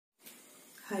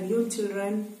Hello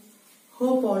children,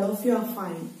 hope all of you are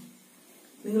fine.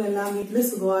 നിങ്ങളെല്ലാം വീട്ടിൽ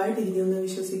സുഖമായിട്ടിരിക്കുന്നു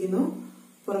വിശ്വസിക്കുന്നു.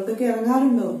 പുറത്തൊക്കെ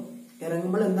ഇറങ്ങാറുണ്ടോ?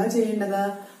 ഇറങ്ങുമ്പോൾ എന്താ ചെയ്യേണ്ടത്?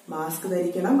 മാസ്ക്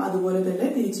ധരിക്കണം. അതുപോലെ തന്നെ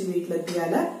തിരിച്ച്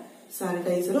വീട്ടിലെത്തിയാൽ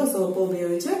സാനിറ്റൈസറോ സോപ്പോ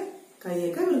ഉപയോഗിച്ച്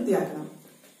കൈയൊക്കെ വൃത്തിയാക്കണം.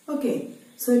 ഓക്കെ,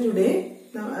 സോ ടുഡേ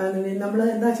നമ്മൾ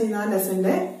എന്താ ചെയ്യുന്ന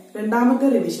ലെസന്റെ രണ്ടാമത്തെ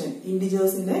റിവിഷൻ,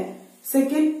 ഇന്റിജേഴ്സിന്റെ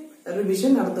സെക്കൻഡ്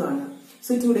റിവിഷൻ നടത്തുകയാണ്.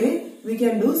 So today we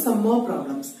can do some more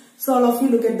problems. So all of you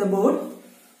look at the board.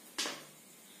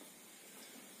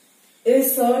 A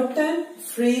certain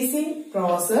freezing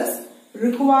process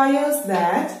requires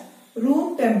that room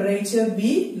temperature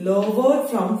be lowered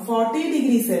from 40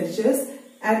 degrees Celsius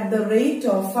at the rate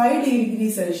of 5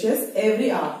 degrees Celsius every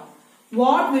hour.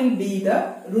 What will be the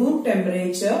room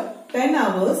temperature 10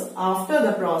 hours after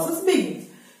the process begins?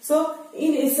 So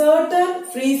in a certain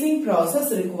freezing process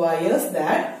requires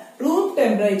that room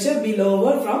temperature be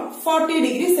lowered from 40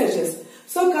 degrees Celsius.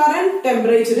 So current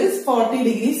temperature is 40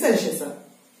 degrees Celsius.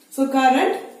 So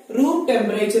current room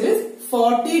temperature is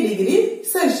 40 degrees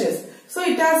Celsius. So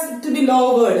it has to be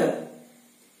lowered.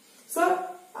 So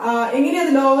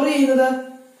എങ്ങനെയാണ് lower ചെയ്യുന്നത്?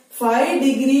 5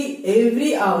 degree every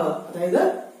hour. അതായത്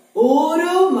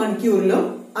ഓരോ മണിക്കൂറിലും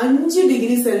 5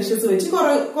 degree Celsius വെച്ച്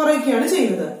കുറയ്ക്കുകയാണ്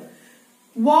ചെയ്യുന്നത്.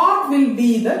 What will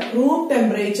be the room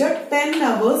temperature 10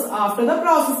 hours after the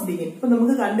process begin? ഇപ്പൊ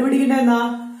നമുക്ക് കണ്ടുപിടിക്കേണ്ട എന്നാ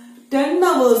 10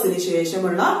 ഹവേഴ്സിന്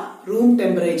ശേഷമുള്ള room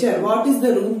temperature. What is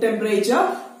the room temperature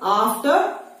after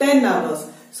 10 hours?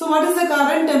 So what is the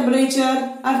current temperature?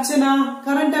 Archana,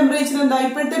 current temperature എന്താ?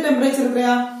 ഇപ്പോഴത്തെ temperature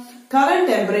എത്രയാ? Current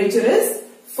temperature is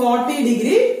 40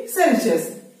 degree Celsius.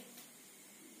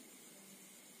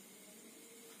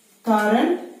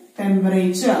 Current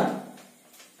temperature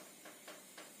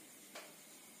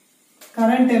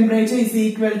is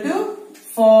equal to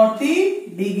 40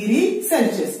 degree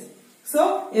Celsius. So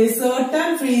a certain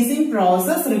freezing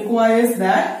process requires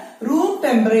that room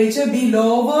temperature be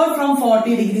lowered from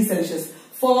 40 degree Celsius.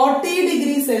 40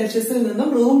 degree Celsius il ninnum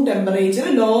room temperature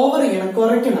lower cheyanam,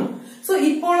 korrekkanam. So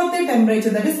ippolate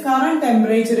temperature, that is current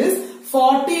temperature is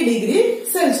 40 degree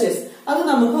Celsius. Adu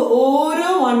namukku oro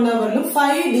 1 hourlum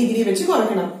 5 degree vechi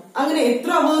korrekkanam. Agane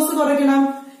etra hours korrekkanam?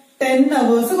 10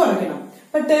 hours korrekkanam.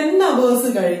 അപ്പൊ 10 hours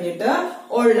കഴിഞ്ഞിട്ട്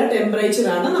ഉള്ള temperature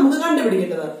ആണ് നമുക്ക്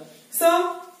കണ്ടുപിടിക്കേണ്ടത്. So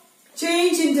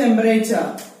change in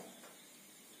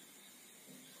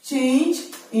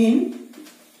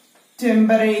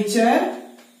temperature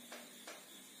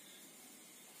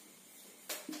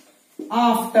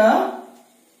after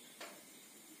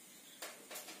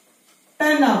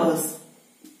 10 hours.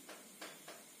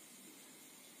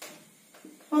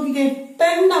 Okay,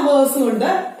 10 hours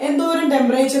കൊണ്ട് എന്തോരം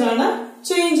temperature ആണ്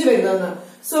change വരുന്നത്?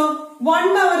 സോ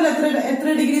 1 അവറിൽ എത്ര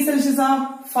ഡിഗ്രി സെൽഷ്യസ് ആ?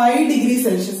 5 ഡിഗ്രി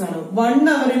സെൽഷ്യസ് ആണ്. 1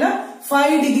 അവറിൽ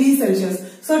 5 degree Celsius.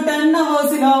 So 10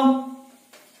 ഹവേഴ്സിലോ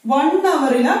 1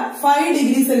 അവറില് 5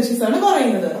 degree Celsius ആണ്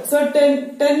കുറയുന്നത്. സോ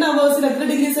 10 ഹവേഴ്സിൽ എത്ര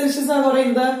ഡിഗ്രി സെൽഷ്യസ് ആണ്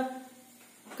കുറയുന്നത്?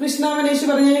 കൃഷ്ണ മനേഷ്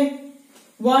പറഞ്ഞേ.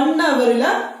 1 അവറിൽ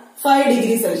 5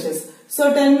 degree Celsius. So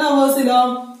 10 ഹവേഴ്സിലോ?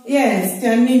 Yes,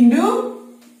 10 into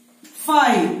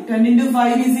 5. 10 into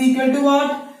 5 is equal to what?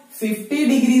 50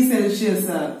 degree Celsius.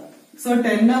 So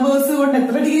 10 hours കൊണ്ട്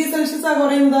എത്ര ഡിഗ്രി സെൽഷ്യസ് ആ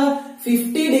കുറയുന്നത്?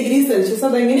 50 degree Celsius.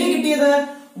 അത് എങ്ങനെയാ കിട്ടിയത്?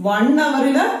 1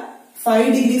 അവറില് 5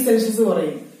 degree Celsius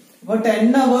കുറയും. അപ്പൊ 10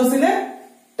 ഹവേഴ്സില്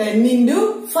 10 into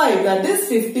 5, that is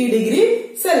 50 degree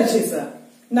Celsius.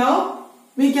 Now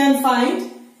we can find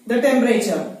the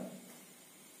temperature.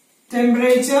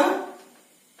 Temperature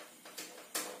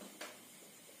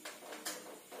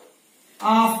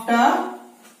after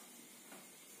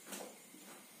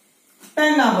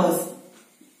 10 hours.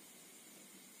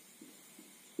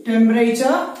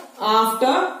 Temperature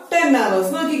after 10 hours.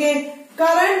 നോക്കിക്കേ,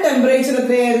 കറന്റ് ടെമ്പറേച്ചർ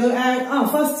എത്രയായിരുന്നു?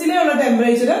 ഫസ്റ്റിലെ ഉള്ള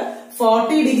ടെമ്പറേച്ചർ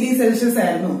 40 ഡിഗ്രി സെൽഷ്യസ്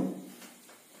ആയിരുന്നു.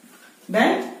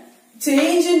 Then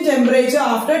change in temperature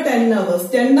after 10 hours.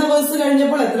 10 hours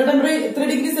കഴിഞ്ഞപ്പോൾ എത്ര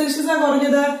degree Celsius ആ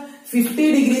കുറഞ്ഞത്? 50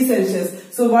 degree Celsius.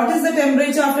 So what is the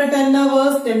temperature after 10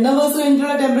 hours? 10 hours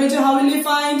കഴിഞ്ഞിട്ടുള്ള temperature how will we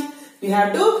find? We have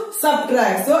to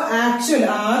subtract. So actual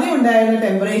ആദ്യം ഉണ്ടായിരുന്ന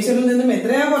ടെമ്പറേച്ചറിൽ നിന്നും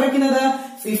എത്രയാ കുറയ്ക്കുന്നത്?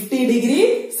 50 degree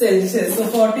Celsius. So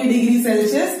 40 degree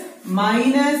Celsius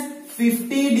minus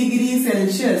 50 degree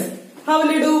Celsius. How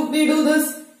will we do this?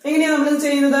 എങ്ങനെയാ നമ്മൾ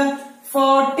ചെയ്യുന്നത്?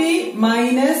 40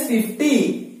 minus 50.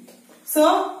 So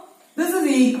this is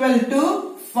equal to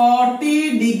 40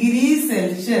 degree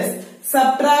Celsius.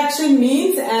 Subtraction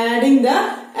means adding the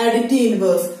additive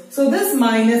inverse. So this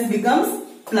minus becomes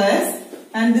plus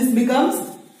and this becomes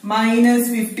minus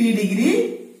 50 degree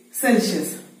Celsius.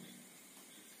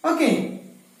 Okay.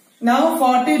 Now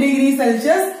 40 degree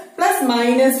Celsius plus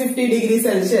minus 50 degree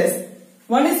Celsius.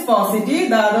 One is positive,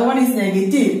 the other one is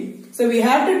negative. So we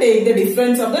have to take the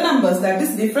difference of the numbers. That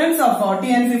is, difference of 40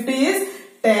 and 50 is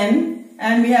 10,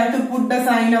 and we have to put the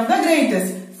sign of the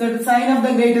greatest. So the sign of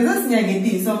the greatest is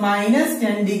negative. So minus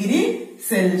 10 degree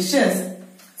Celsius.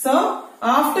 So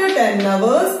after 10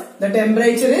 hours, the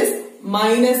temperature is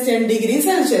minus 10 degrees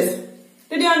Celsius.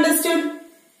 Did you understand?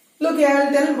 Look here, I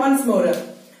will tell once more.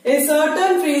 A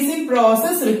certain freezing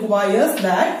process requires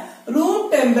that room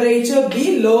temperature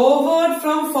be lowered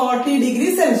from 40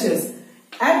 degrees Celsius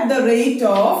at the rate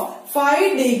of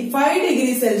 5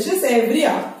 degrees Celsius every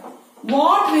hour.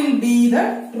 What will be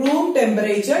the room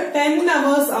temperature 10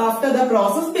 hours after the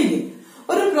process begins?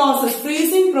 Or process,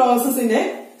 freezing process in a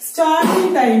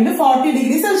starting time 40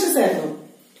 degrees Celsius.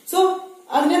 So,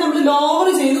 അതിനെ നമ്മൾ lower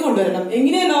ചെയ്ത് കൊണ്ടുവരണം.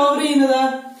 എങ്ങനെയാ lower ചെയ്യുന്നത്?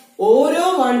 ഓരോ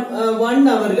 1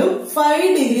 അവറിലും 5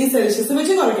 degree Celsius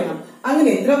വെച്ച് കുറയ്ക്കണം. അങ്ങനെ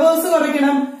എത്ര അവേഴ്സ്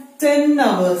കുറയ്ക്കണം? 10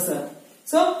 അവേഴ്സ്.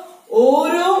 സോ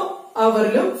ഓരോ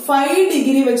അവറിലും 5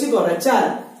 ഡിഗ്രി വെച്ച് കുറച്ചാൽ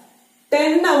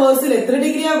 10 അവേഴ്സിൽ എത്ര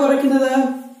ഡിഗ്രിയാ കുറയ്ക്കുന്നത്?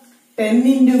 10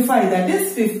 into 5, that is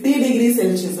 50 degree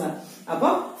Celsius. അപ്പൊ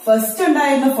ഫസ്റ്റ്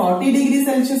ഉണ്ടായിരുന്ന 40 ഡിഗ്രി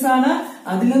സെൽഷ്യസ് ആണ്.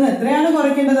 അതിൽ നിന്ന് എത്രയാണ്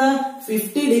കുറയ്ക്കേണ്ടത്?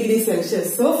 50 degree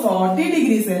Celsius. So 40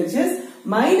 degree Celsius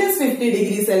minus 50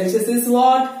 degree Celsius is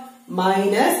what?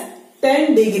 Minus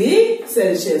 10 degree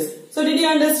Celsius. So did you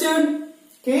understand?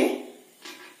 Okay.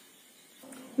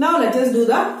 Now let us do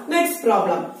the next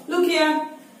problem. Look here.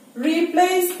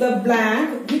 Replace the blank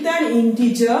with an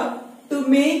integer to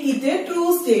make it a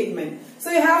true statement. So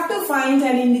you have to find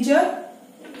an integer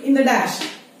in the dash.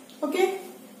 Okay.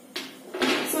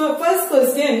 So first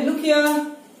question, look here.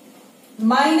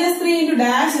 Minus 3 into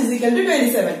dash is equal to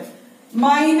 27.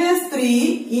 Minus 3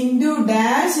 into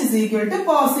dash is equal to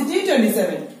positive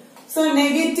 27. So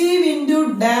negative into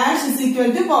dash is equal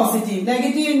to positive.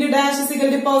 Negative into dash is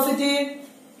equal to positive.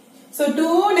 So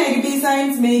two negative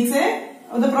signs makes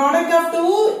the product of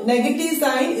two negative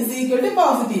signs is equal to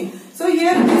positive. So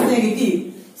here it is negative.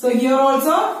 So here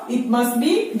also it must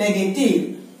be negative.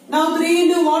 Now 3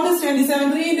 into what is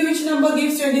 27? 3 into which number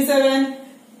gives 27?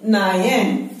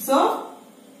 9. So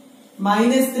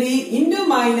minus 3 into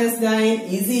minus 9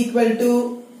 is equal to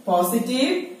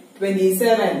positive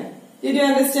 27. Did you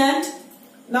understand?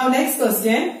 Now next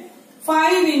question.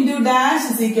 5 into dash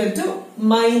is equal to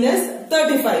minus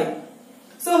 35.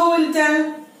 So who will tell?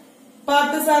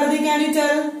 Parthasarathi, can you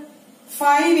tell?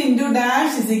 5 into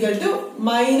dash is equal to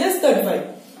minus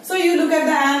 35. So you look at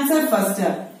the answer first.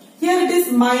 Here it is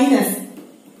minus.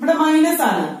 But a minus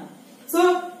ana. So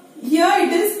here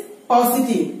it is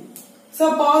positive. So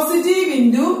positive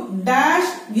into dash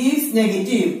gives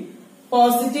negative.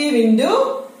 Positive into,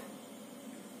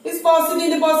 is positive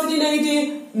into positive negative?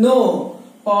 No.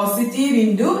 Positive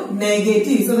into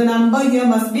negative. So the number here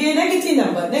must be a negative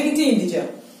number, negative integer.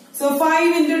 So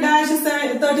 5 into dash is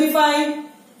 35.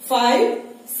 5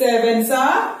 7s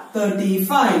are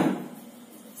 35.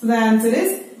 So the answer is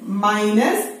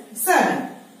minus 7.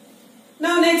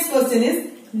 Now next question is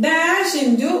dash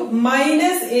into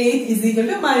minus 8 is equal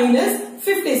to minus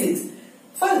 56.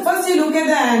 First you look at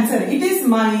the answer. It is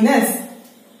minus.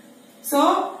 So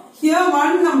here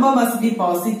one number must be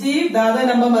positive, the other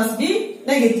number must be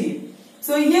negative.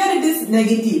 So here it is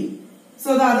negative. So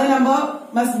the other number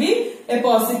must be a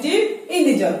positive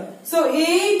integer. So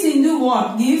 8 into what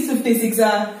gives 56?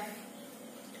 7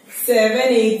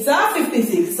 8s are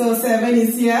 56. So 7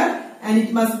 is here. And it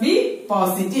must be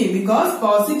positive because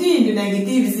positive into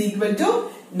negative is equal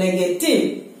to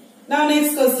negative. Now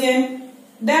next question.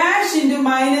 Dash into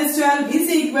minus 12 is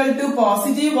equal to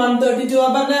positive 132.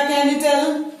 Aparna, can you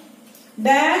tell?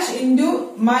 Dash into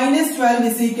minus 12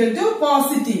 is equal to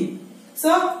positive.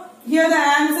 So here the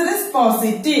answer is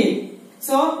positive.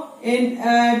 So in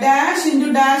dash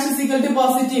into dash is equal to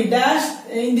positive. Dash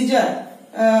integer.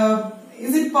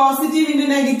 Is it positive into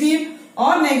negative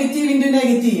or negative into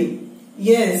negative?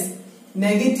 Yes,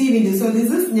 negative into. So this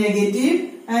is negative.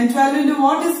 And 12 into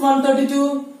what is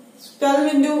 132?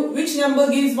 12 into which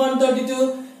number gives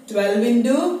 132? 12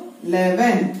 into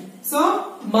 11.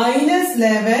 So minus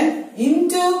 11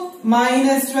 into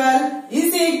minus 12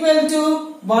 is equal to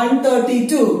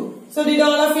 132. So did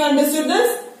all of you understood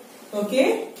this?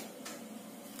 Okay.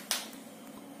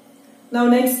 Now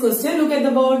next question. Look at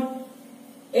the board.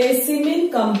 A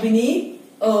cement company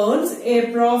earns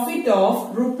a profit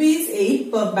of rupees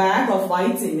 8 per bag of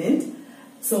white cement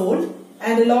sold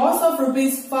and a loss of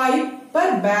rupees 5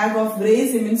 per bag of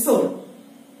grey cement sold.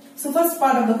 So first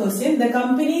part of the question, the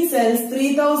company sells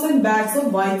 3000 bags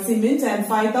of white cement and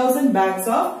 5000 bags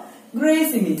of grey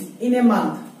cement in a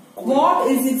month. What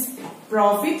is its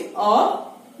profit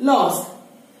or loss?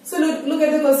 So look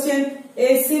at the question.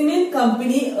 a cement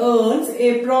company earns a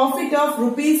profit of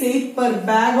rupees 8 per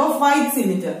bag of white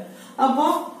cement. അപ്പൊ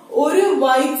ഒരു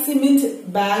white cement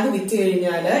bag വിറ്റ്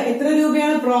കഴിഞ്ഞാല് എത്ര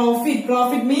രൂപയാണ് profit?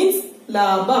 Profit means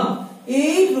ലാഭം.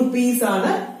 8 rupees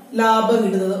ആണ് ലാഭം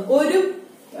കിട്ടുന്നത്. ഒരു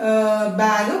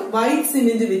bag white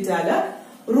cement വിറ്റാല്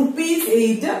rupees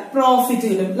 8 profit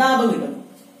കിട്ടും, ലാഭം കിട്ടും.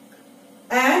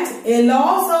 And a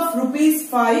loss of rupees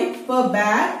 5 per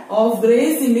bag of grey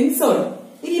cement sold.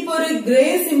 ഇനിയിപ്പോ ഒരു ഗ്രേ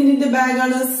സിമെന്റിന്റെ ബാഗ്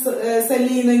ആണ് സെല്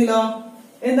ചെയ്യുന്നെങ്കിലോ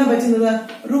എന്താ പറ്റുന്നത്?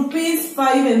 rupees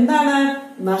 5 എന്താണ്?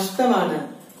 നഷ്ടമാണ്.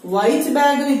 White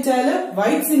bag വിറ്റാല്,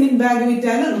 white cement bag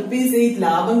വിറ്റാല് rupees 8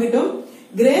 ലാഭം കിട്ടും.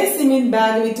 ഗ്രേ സിമെന്റ്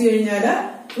ബാഗ് വിറ്റ് കഴിഞ്ഞാല്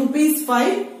rupees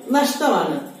 5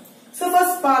 നഷ്ടമാണ്. So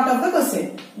first part of the question.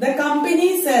 The company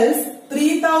sells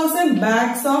 3000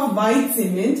 bags of white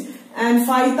cement and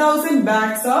 5000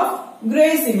 bags of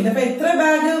grey cement. അപ്പൊ എത്ര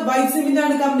ബാഗ് വൈറ്റ് സിമെന്റ്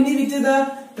ആണ് company വിറ്റത്?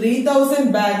 3000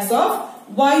 bags of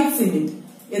white cement.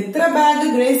 എത്ര ബാഗ്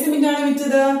ഗ്രേ സിമെന്റ് ആണ്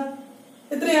വിറ്റത്?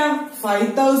 എത്രയാ?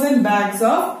 5000 bags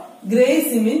of grey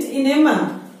cement in a month.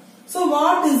 So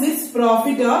what is its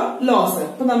profit or loss?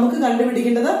 അപ്പൊ നമുക്ക്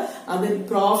കണ്ടുപിടിക്കേണ്ടത് അത്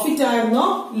പ്രോഫിറ്റ് ആയിരുന്നോ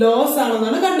ലോസ് ആണോ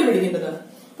എന്നാണ് കണ്ടുപിടിക്കേണ്ടത്.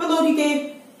 അപ്പൊ നോക്കിക്കേ,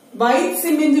 വൈറ്റ്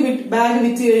സിമെന്റ് ബാഗ്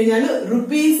വിറ്റ് കഴിഞ്ഞാൽ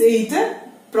rupees 8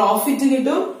 പ്രോഫിറ്റ്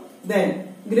കിട്ടും. Then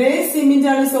ഗ്രേ സിമെന്റ്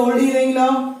ആണ് സോൾഡ് ചെയ്തെങ്കിലോ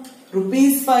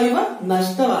rupees 5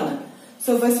 നഷ്ടമാണ്.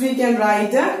 So first we can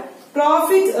write a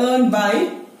profit earned by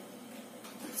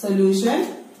solution.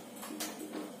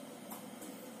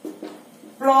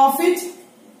 Profit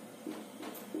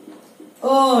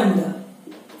earned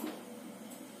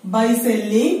by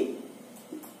selling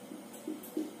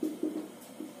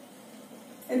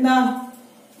എന്താ?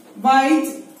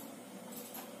 White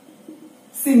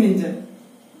cement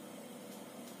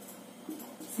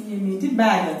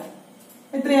bag.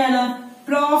 എത്രയാണ്?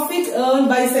 Profit earned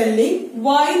by selling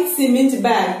white cement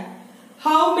bag.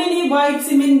 How many white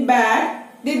cement bag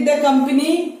did the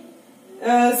company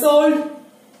sold?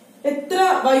 എത്ര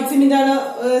white cement ആണ്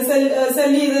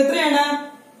cell ചെയ്തത്? എത്രയാണ്?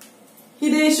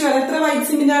 ഹിതേശ്വർ എത്ര white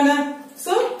cement ആണ്?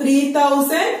 So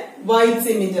 3000 white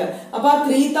cement. അപ്പൊ ആ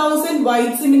 3000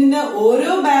 വൈറ്റ് സിമെന്റിന്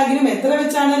ഓരോ ബാഗിനും എത്ര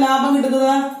വെച്ചാണ് ലാഭം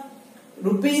കിട്ടുന്നത്?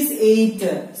 rupees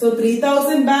 8. സോ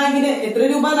 3000 ബാഗിന് എത്ര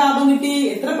രൂപ ലാഭം കിട്ടി?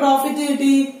 എത്ര പ്രോഫിറ്റ്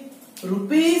കിട്ടി?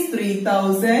 rupees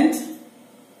 3000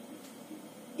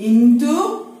 into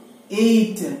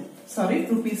 8. Sorry,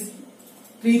 rupees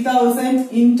 3000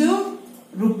 into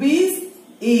rupees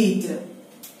 8.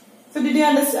 So did you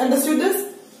understood this?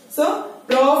 So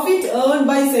profit earned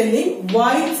by selling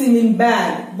white cement bag.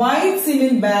 White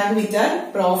cement bag വിറ്റാൽ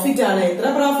പ്രോഫിറ്റ് ആണ്. എത്ര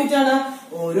പ്രോഫിറ്റ് ആണ്?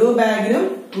 ഓരോ ബാഗിനും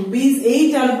rupees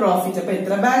 8 ആണ് പ്രോഫിറ്റ്. അപ്പൊ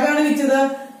എത്ര ബാഗ് ആണ് വിറ്റത്?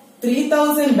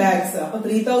 3000 bags. അപ്പൊ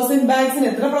 3000 bagsന്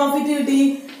എത്ര പ്രോഫിറ്റ് കിട്ടി?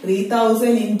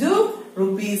 3000 into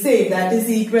rupees 8. That is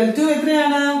equal to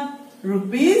എത്രയാണ്?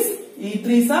 rupees 8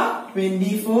 3s are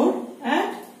 24 and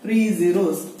 3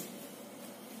 zeros.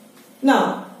 Now,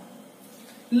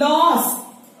 loss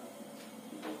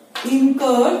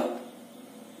incurred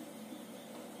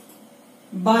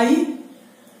by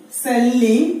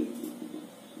selling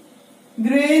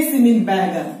grey cement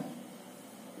bag.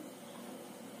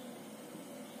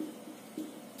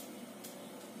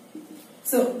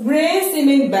 So, grey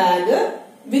cement bag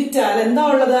വിറ്റാൽ എന്താ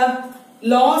ഉള്ളത്?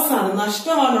 ലോസ് ആണ്,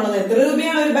 നഷ്ടമാണുള്ളത്. എത്ര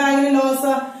രൂപയാണ് ഒരു ബാഗിന്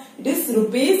ലോസ്? It is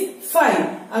rupees 5.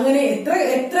 അങ്ങനെ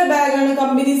എത്ര ബാഗാണ്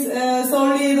കമ്പനി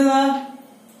സോൾഡ് ചെയ്തത്?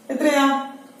 എത്രയാ?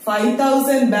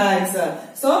 5000 bags.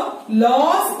 So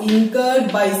loss incurred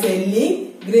by selling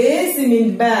grey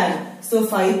cement bag. So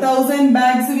 5000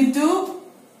 bags വിറ്റു.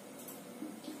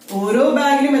 ഓരോ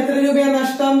ബാഗിനും എത്ര രൂപയാണ്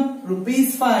നഷ്ടം? rupees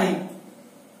 5.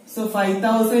 So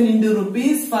 5000 into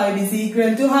rupees 5 is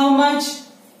equal to how much?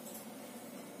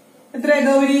 എത്ര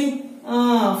Gauri?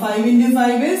 5 into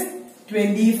 5 is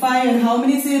 25 and how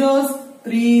many zeros?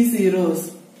 3 zeros.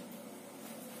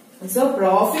 So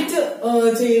profit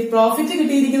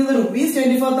കിട്ടിയിരിക്കുന്നത് rupees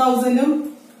 24,000 ഉം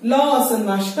ലോസ്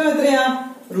നഷ്ടം എത്രയാ?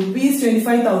 rupees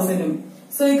 25,000 ഉം.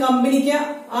 സോ ഈ കമ്പനിക്ക്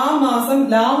ആ മാസം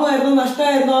ലാഭമായിരുന്നോ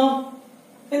നഷ്ടമായിരുന്നോ?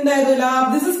 എന്തായിരുന്നു ലാഭം?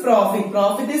 This is profit.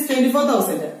 Profit is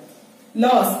 24,000.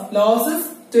 Loss is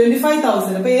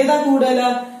 25,000. അപ്പൊ ഏതാ കൂടുതൽ?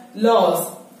 Loss.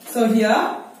 So here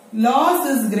loss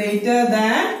is greater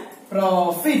than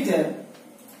profit.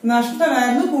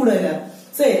 നഷ്ടമായിരുന്നു കൂടുതൽ.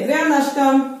 സോ എത്രയാണ്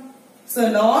നഷ്ടം? So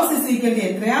loss is equal to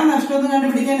എത്രയാ നഷ്ടം എന്ന്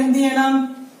കണ്ടുപിടിക്കാൻ എന്ത് ചെയ്യണം?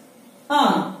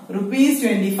 rupees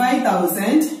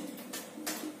 25,000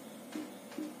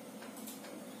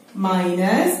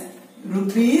 minus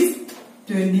rupees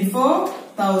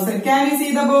 24,000. Can you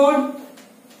see the board?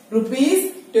 Rupees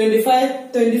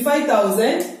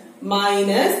 25,000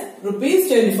 minus rupees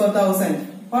 24,000.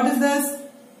 What is this?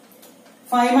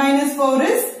 5 minus 4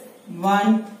 is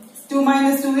 1. 2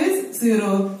 minus 2 is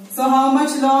 0. So how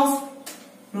much loss?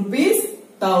 Rupees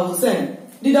 1000.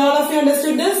 Did all of you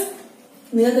understood this?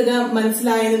 If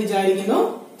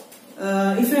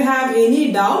you have any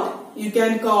doubt, you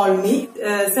can call me.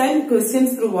 Send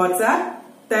questions through WhatsApp.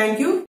 Thank you.